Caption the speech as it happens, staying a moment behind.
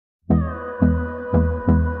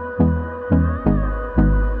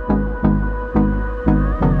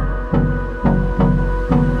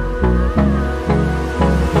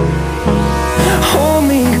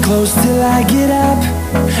close till I get up.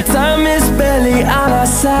 Time is barely on our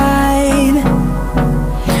side.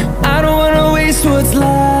 I don't wanna waste what's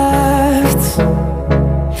left.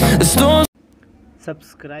 The storms.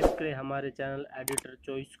 Subscribe करें हमारे channel editor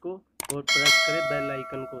choice को और press करें bell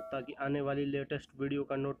icon को ताकि आने वाली लेटेस्ट वीडियो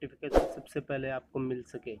का नोटिफिकेशन सबसे पहले आपको मिल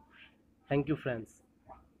सके। Thank you friends.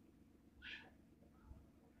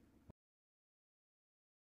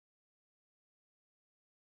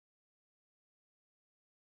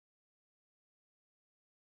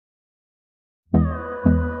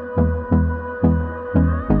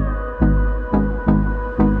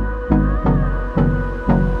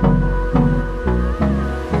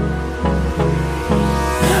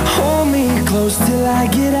 Close till I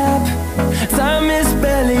get up. Time is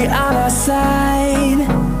barely on our side.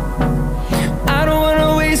 I don't wanna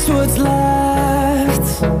waste what's left.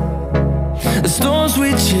 The storms we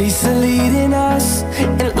chase are leading us,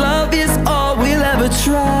 and love is all we'll ever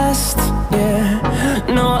trust. Yeah,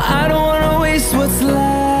 no, I don't wanna waste what's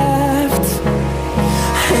left.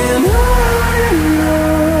 And on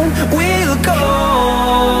we'll go,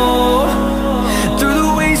 through the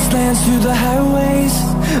wastelands, through the highways,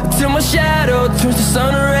 till my shadow turns to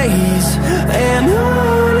sun rays. And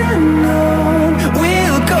on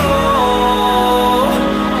we'll go,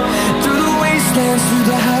 through the wastelands, through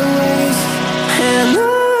the highways, and on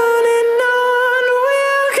we'll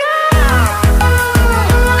go.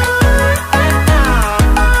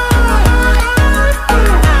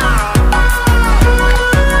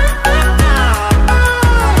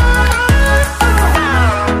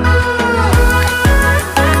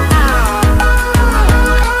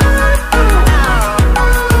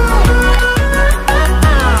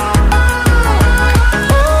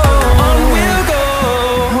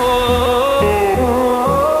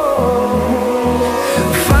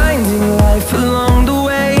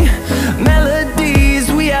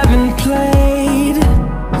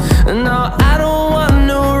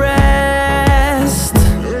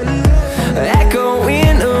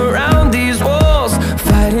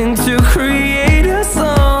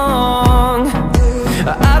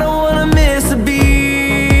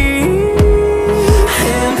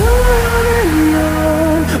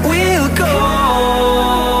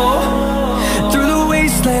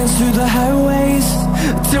 Through the highways,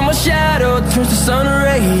 till my shadow turns to sun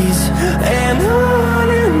rays. And on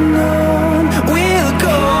we'll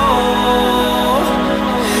go,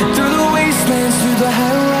 through the wastelands, through the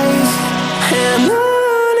highways, and on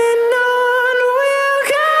we'll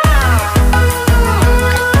go.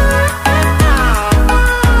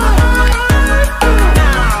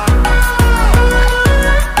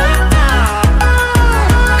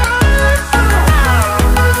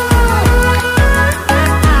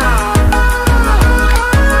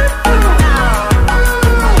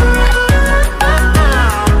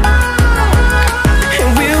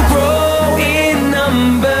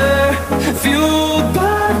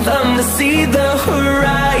 See the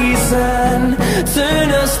horizon, turn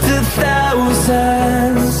us to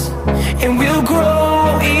thousands, and we'll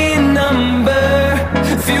grow in number,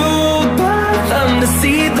 fueled by them. To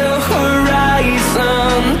see the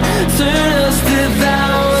horizon, turn us to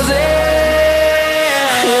thousands,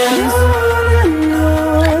 and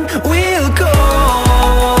on we'll go,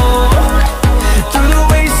 through the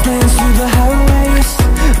wastelands, through the highways,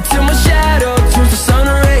 till my shadow turns to sun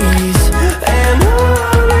rays. And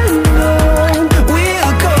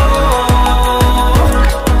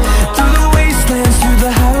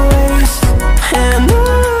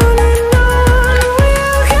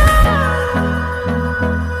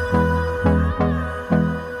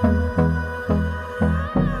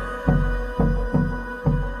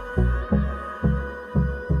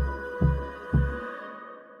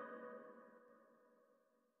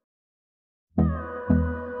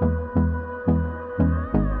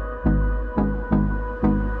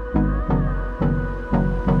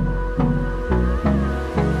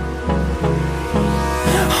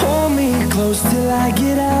close till I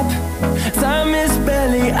get up. Time is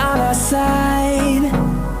barely on our side.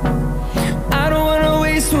 I don't wanna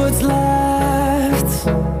waste what's left.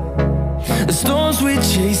 The storms we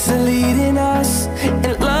chase are leading